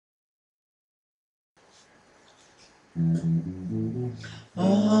I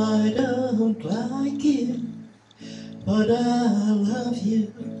don't like you, but I love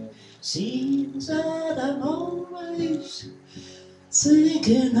you. Seems that I'm always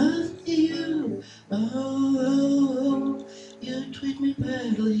thinking of you. Oh, you treat me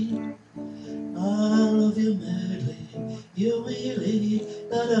badly. I love you madly. You really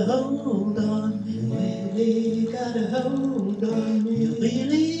got a hold on me. Really got a hold on me. You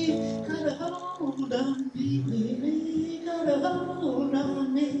really got a hold on me. Really got a hold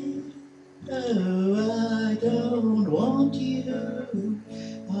on me. Oh, I don't want you,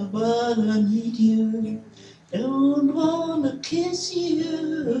 but I need you. Don't wanna kiss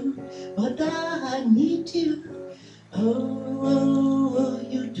you, but I need you. Oh,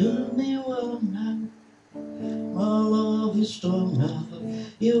 you do me wrong now. My love is strong now.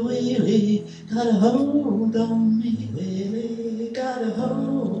 You really got a hold on me. Really got a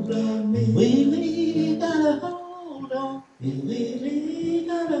hold on me. Really got a hold on me. Really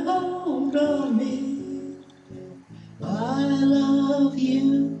got a hold on me. I love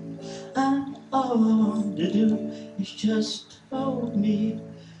you, and all I want to do is just hold me,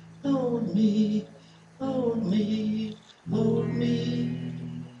 hold me, hold me, hold me.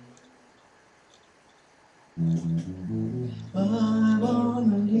 I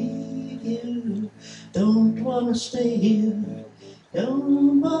wanna leave you, don't wanna stay here,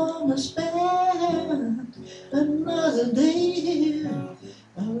 don't wanna spend another day here.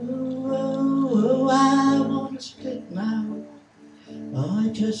 Oh, I wanna split now. I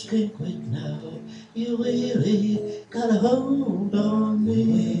just can't quit now. You really got a hold on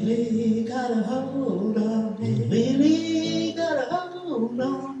me. Really got a hold on me. Really got a hold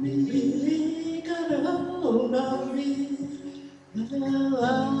on me. Really got a hold on me. Well,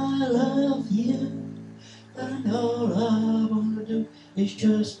 I love you, and all I wanna do is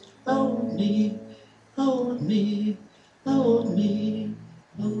just hold me, hold me, hold me,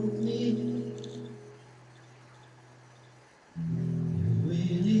 hold me.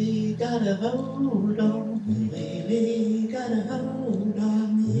 Really got a hold on me, really got a hold on